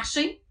 Aller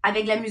marcher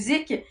avec la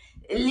musique,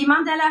 les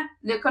mandalas,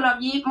 le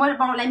colorier. Moi,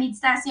 bon, la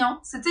méditation.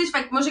 Tu sais,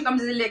 fait que moi, j'ai comme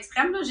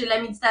l'extrême, là. J'ai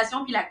la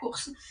méditation puis la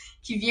course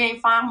qui vient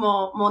faire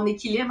mon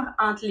équilibre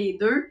entre les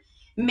deux.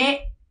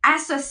 Mais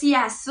associé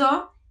à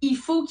ça, il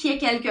faut qu'il y ait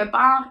quelque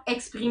part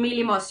exprimer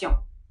l'émotion.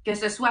 Que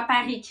ce soit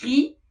par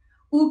écrit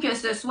ou que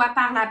ce soit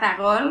par la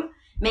parole.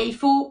 Mais il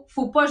faut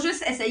pas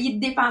juste essayer de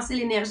dépenser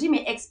l'énergie,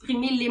 mais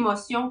exprimer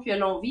l'émotion que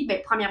l'on vit.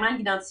 Ben, premièrement,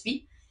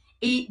 l'identifier.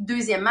 Et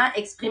deuxièmement,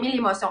 exprimer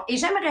l'émotion. Et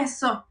j'aimerais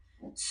ça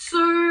sur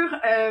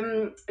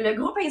le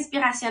groupe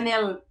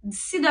inspirationnel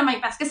d'ici demain,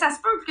 parce que ça se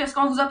peut que ce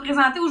qu'on vous a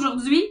présenté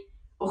aujourd'hui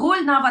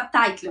roule dans votre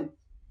tête, là.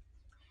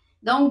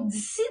 Donc,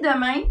 d'ici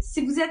demain,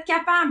 si vous êtes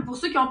capable, pour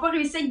ceux qui n'ont pas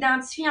réussi à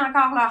identifier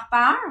encore leur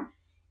peur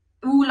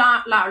ou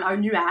leur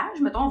nuage,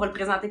 mettons, on va le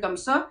présenter comme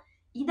ça,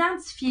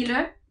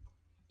 identifiez-le.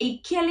 Et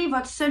quelle est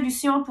votre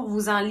solution pour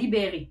vous en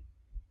libérer?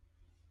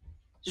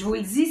 Je vous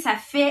le dis, ça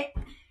fait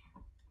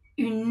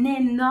une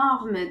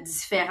énorme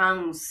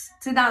différence.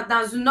 Tu sais,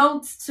 dans une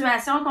autre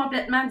situation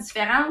complètement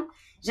différente,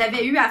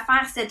 j'avais eu à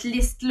faire cette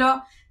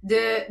liste-là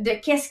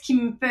de qu'est-ce qui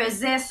me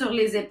pesait sur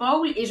les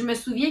épaules et je me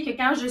souviens que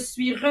quand je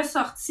suis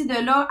ressortie de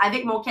là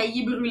avec mon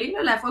cahier brûlé,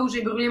 là, la fois où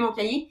j'ai brûlé mon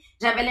cahier,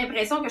 j'avais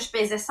l'impression que je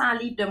pesais 100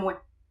 livres de moins.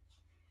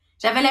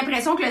 J'avais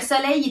l'impression que le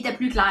soleil était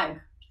plus clair.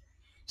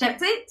 Tu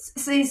sais,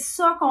 c'est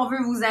ça qu'on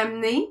veut vous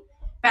amener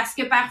parce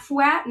que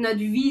parfois, notre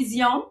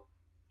vision,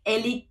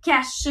 elle est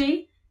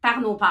cachée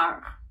par nos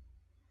peurs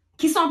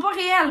qui sont pas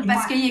réelles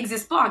parce qu'ils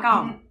n'existent pas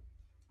encore.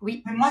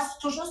 Oui. Mais moi,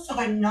 c'est toujours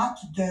sur une note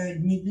de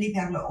niveler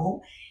vers le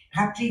haut.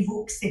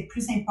 Rappelez-vous que c'est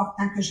plus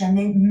important que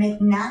jamais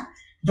maintenant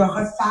de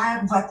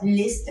refaire votre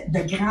liste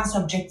de grands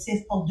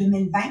objectifs pour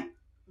 2020.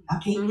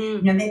 OK?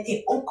 Ne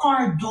mettez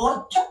aucun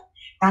doute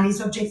dans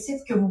les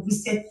objectifs que vous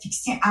vous êtes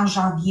fixés en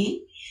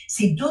janvier.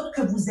 Ces doutes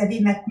que vous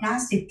avez maintenant,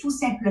 c'est tout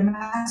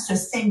simplement ce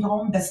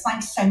syndrome de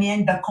 5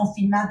 semaines de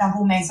confinement dans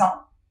vos maisons.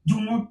 Do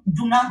not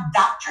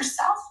doubt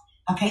yourself.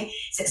 OK?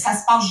 Ça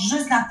se passe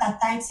juste dans ta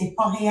tête, c'est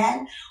pas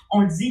réel.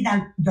 On le dit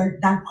dans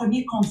le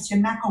premier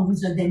conditionnement qu'on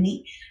vous a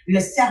donné. Le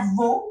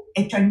cerveau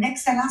est un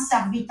excellent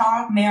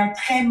serviteur, mais un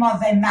très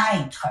mauvais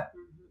maître.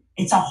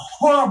 It's a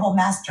horrible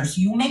master.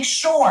 So you make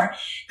sure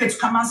que tu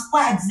commences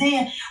pas à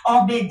dire,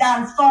 oh, ben,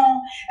 dans le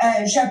fond,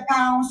 je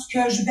pense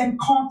que je vais me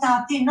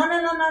contenter.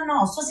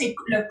 Non. Ça, c'est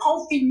le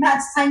confinement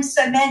de 5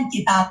 semaines qui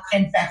est en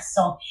train de faire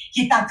ça,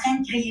 qui est en train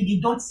de créer des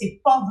doutes. C'est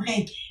pas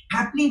vrai.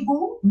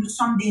 Rappelez-vous, nous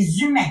sommes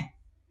des humains.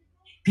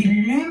 Puis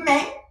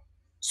l'humain,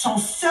 son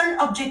seul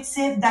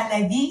objectif dans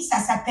la vie, ça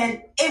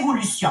s'appelle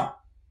évolution.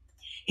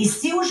 Et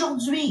si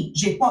aujourd'hui,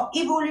 j'ai pas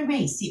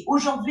évolué, si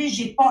aujourd'hui,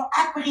 j'ai pas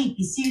appris,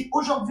 puis si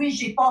aujourd'hui,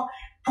 j'ai pas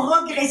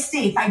progressé,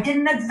 if I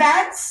didn't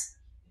advance,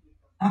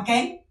 OK,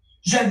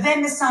 je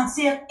vais me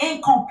sentir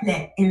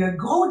incomplet. Et le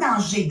gros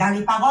danger, dans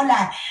les paroles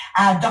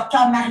à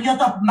Dr. Mario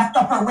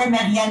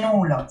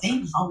Mariano, là, tu sais, je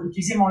vais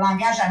utiliser mon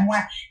langage à moi,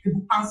 que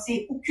vous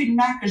pensez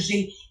aucunement que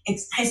j'ai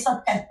extrait ça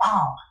de quelque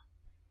part.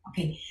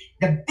 OK.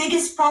 The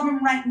biggest problem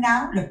right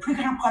now, le plus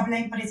grand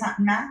problème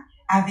présentement,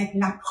 avec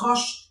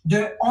l'approche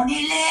de « on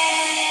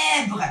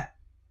est libre »,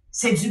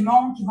 c'est du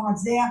monde qui vont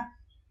dire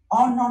 «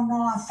 oh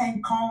non, en fin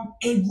de compte »,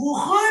 et vous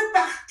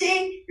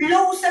repartez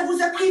là où ça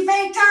vous a pris 20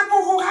 ans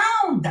pour vous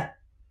rendre.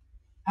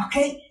 OK?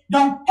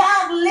 Donc,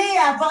 parlez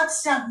à votre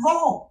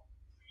cerveau.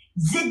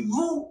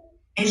 Dites-vous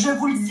Et je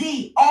vous le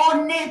dis,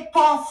 on n'est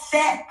pas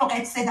fait pour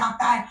être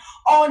sédentaire.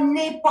 On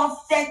n'est pas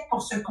fait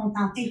pour se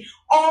contenter.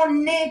 On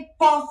n'est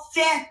pas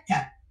fait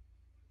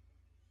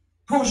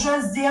pour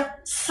juste dire,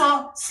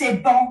 ça, c'est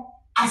bon,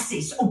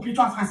 assez. Ou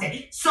plutôt en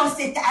français, ça,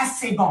 c'est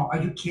assez bon.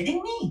 Are you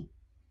kidding me?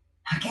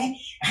 OK?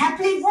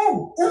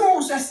 Rappelez-vous, où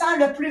on se sent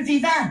le plus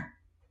vivant?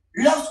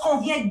 Lorsqu'on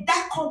vient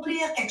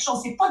d'accomplir quelque chose.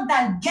 C'est pas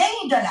dans le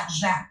gain de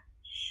l'argent.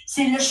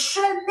 C'est le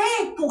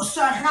chemin pour se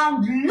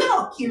rendre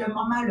là qui est le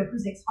moment le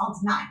plus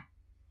extraordinaire.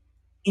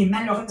 Et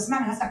malheureusement,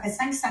 là, ça fait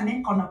 5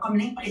 semaines qu'on a comme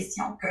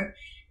l'impression que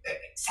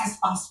ça se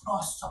passe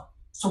pas, ça.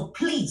 So,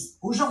 please,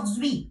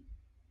 aujourd'hui,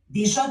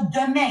 déjà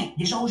demain,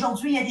 déjà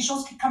aujourd'hui, il y a des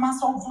choses qui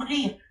commencent à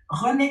ouvrir.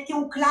 Remettez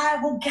au clair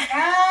vos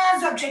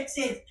grands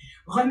objectifs.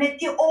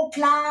 Remettez au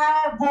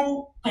clair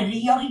vos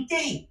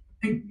priorités.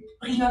 Une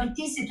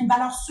priorité, c'est une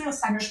valeur sûre,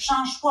 ça ne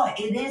change pas.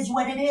 It is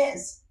what it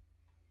is.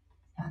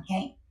 OK?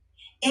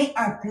 Et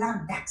un plan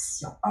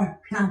d'action. Un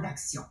plan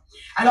d'action.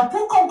 Alors,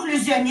 pour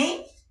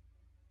conclusionner,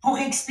 pour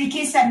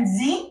expliquer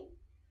samedi.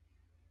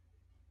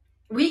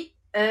 Oui.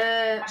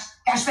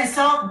 Quand je fais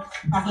ça,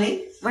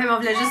 parler. Oui,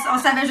 mais on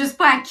savait juste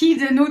pas à qui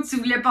de nous tu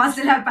voulais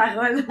passer la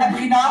parole.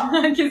 Sabrina.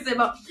 OK, c'est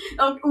bon.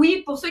 Donc,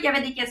 oui, pour ceux qui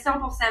avaient des questions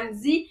pour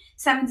samedi,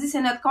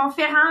 c'est notre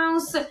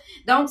conférence.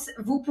 Donc,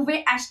 vous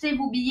pouvez acheter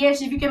vos billets.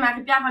 J'ai vu que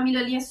Marie-Pierre a mis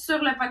le lien sur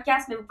le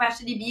podcast, mais vous pouvez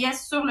acheter des billets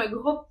sur le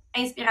groupe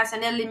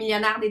inspirationnel Les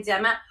Millionnaires des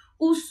Diamants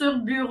ou sur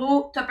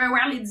bureau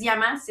Tupperware Les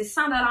Diamants. C'est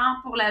 100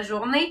 $ pour la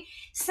journée.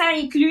 Ça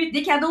inclut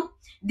des cadeaux,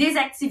 des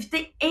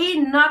activités et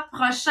notre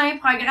prochain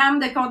programme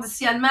de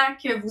conditionnement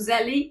que vous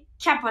allez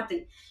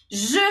capoter.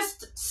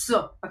 Juste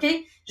ça, OK?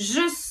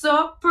 Juste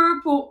ça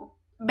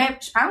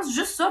je pense,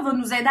 juste ça va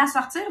nous aider à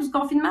sortir du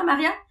confinement,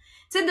 Maria.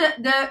 Tu sais,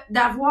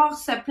 d'avoir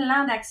ce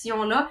plan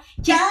d'action-là.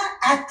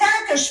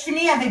 Attends que je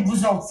finis avec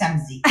vous autres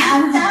samedi.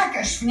 Attends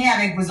que je finis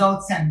avec vous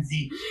autres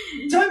samedi.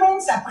 Tout le monde,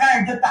 ça prend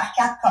un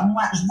 2x4 comme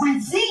moi. Je vous le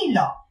dis,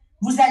 là.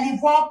 Vous allez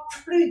voir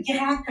plus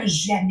grand que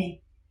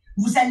jamais.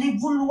 Vous allez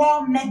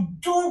vouloir mettre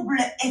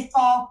double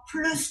effort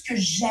plus que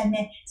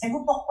jamais.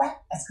 Savez-vous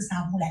pourquoi? Parce que ça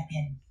en vaut la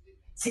peine.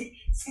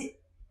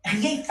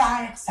 Rien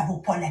faire, ça vaut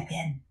pas la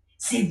peine.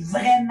 C'est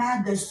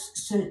vraiment de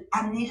se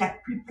amener la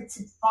plus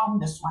petite forme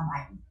de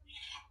soi-même.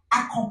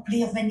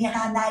 Accomplir, venir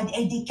en aide,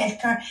 aider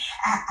quelqu'un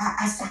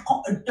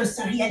de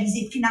se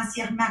réaliser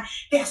financièrement,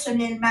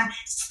 personnellement,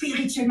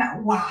 spirituellement.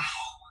 Wow!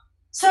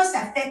 Ça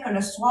fait que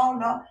le soir,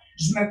 là,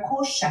 je me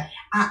couche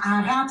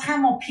en rentrant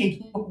mon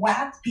pied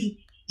droit,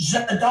 puis je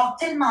dors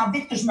tellement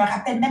vite que je me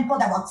rappelle même pas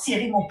d'avoir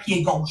tiré mon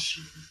pied gauche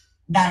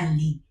dans le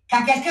lit.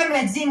 Quand quelqu'un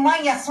me dit, moi,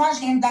 hier soir,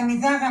 j'ai eu de la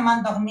misère à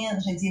m'endormir,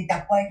 je dis,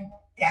 t'as pas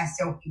été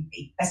assez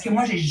occupé. Parce que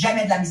moi, j'ai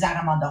jamais de la misère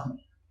à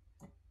m'endormir.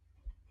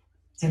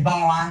 C'est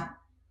bon, hein?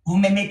 Vous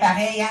m'aimez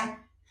pareil, hein?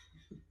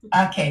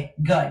 OK,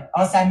 good.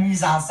 On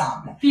s'amuse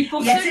ensemble. Puis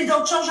pour y a-t-il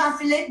d'autres choses,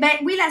 Jean-Philippe? Ben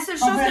oui, la seule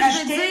chose que je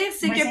veux dire,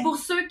 c'est que pour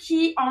ceux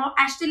qui ont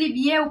acheté les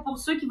billets ou pour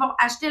ceux qui vont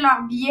acheter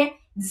leurs billets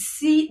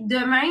d'ici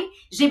demain,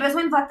 j'ai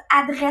besoin de votre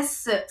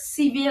adresse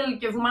civile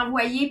que vous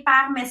m'envoyez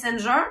par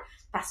Messenger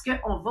parce que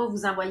on va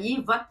vous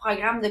envoyer votre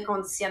programme de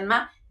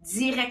conditionnement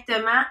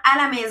directement à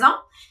la maison.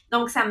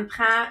 Donc, ça me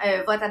prend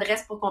votre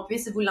adresse pour qu'on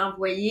puisse vous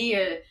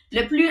l'envoyer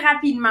le plus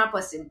rapidement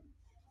possible.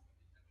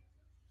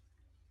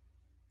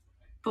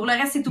 Pour le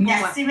reste, c'est tout pour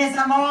moi. Merci, mes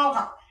amours.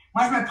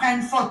 Moi, je me prends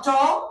une photo.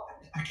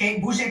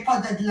 OK, bougez pas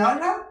de là,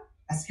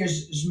 parce que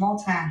je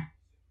montre un...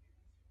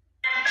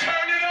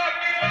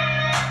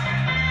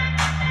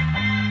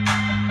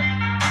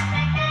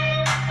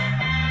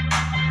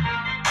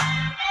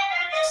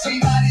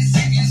 Somebody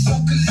save your soul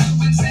 'cause you've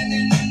been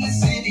spending in the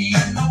city.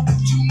 I know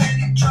too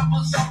many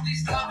troubles, all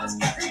these lovers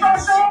got you.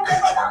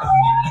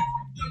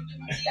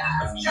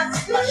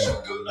 Just my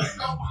sugar,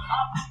 no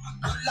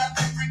good luck,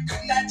 every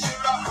good night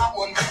you're a hot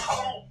one at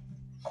home.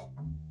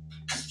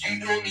 'Cause you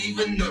don't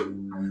even know.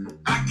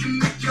 I can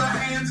make your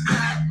hands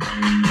clap.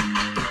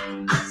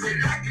 I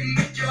said I can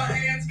make your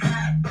hands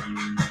clap.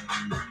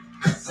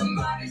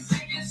 Somebody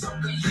save your soul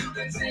 'cause you've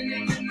been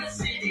spending in the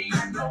city.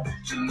 I know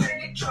too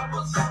many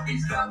troubles, all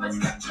these lovers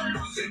got you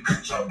losing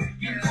control.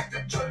 You like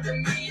the joy to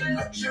me, a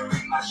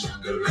luxury, my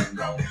sugar and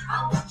gold.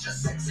 I want your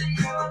sex and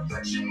your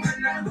affection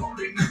when I'm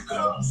holding you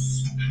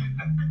close.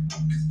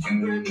 'Cause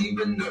you don't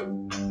even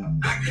know.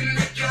 I can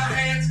make your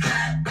hands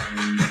clap.